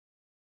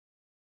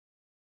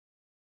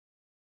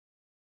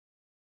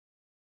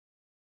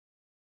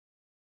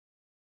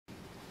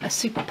a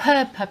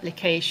superb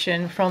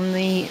publication from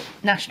the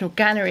National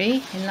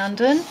Gallery in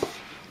London,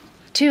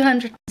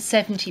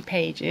 270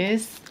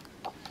 pages,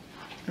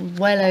 and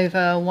well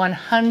over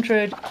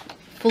 100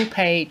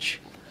 full-page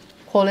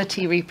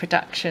quality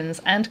reproductions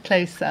and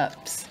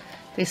close-ups.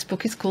 This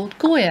book is called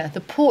Goya,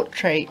 The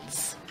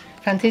Portraits.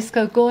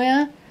 Francisco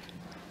Goya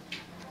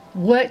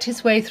worked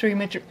his way through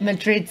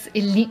Madrid's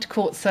elite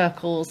court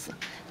circles,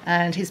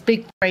 and his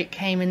big break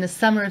came in the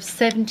summer of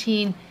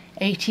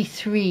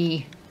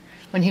 1783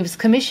 when he was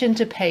commissioned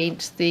to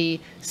paint the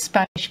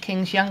Spanish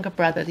king's younger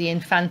brother, the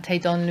Infante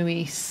Don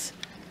Luis.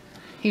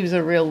 He was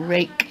a real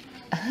rake.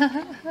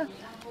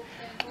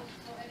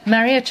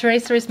 Maria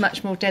Teresa is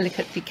much more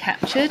delicately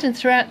captured, and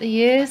throughout the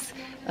years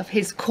of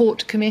his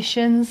court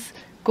commissions,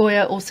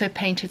 Goya also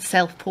painted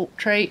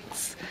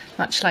self-portraits,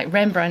 much like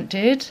Rembrandt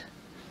did.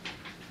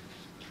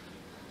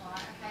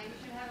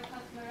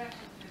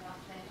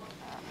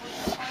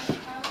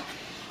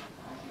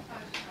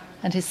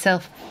 And his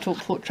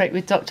self-portrait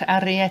with Doctor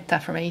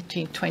Arrieta from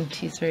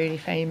 1820 is really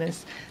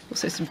famous.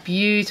 Also some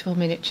beautiful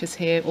miniatures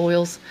here,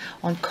 oils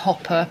on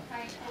copper.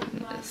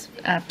 It's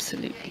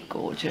absolutely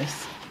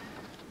gorgeous.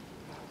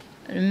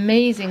 An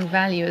amazing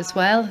value as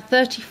well,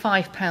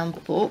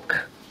 £35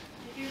 book.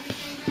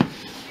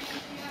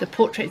 The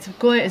Portraits of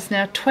Goya is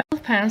now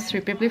 £12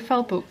 through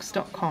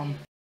bibliophilebooks.com.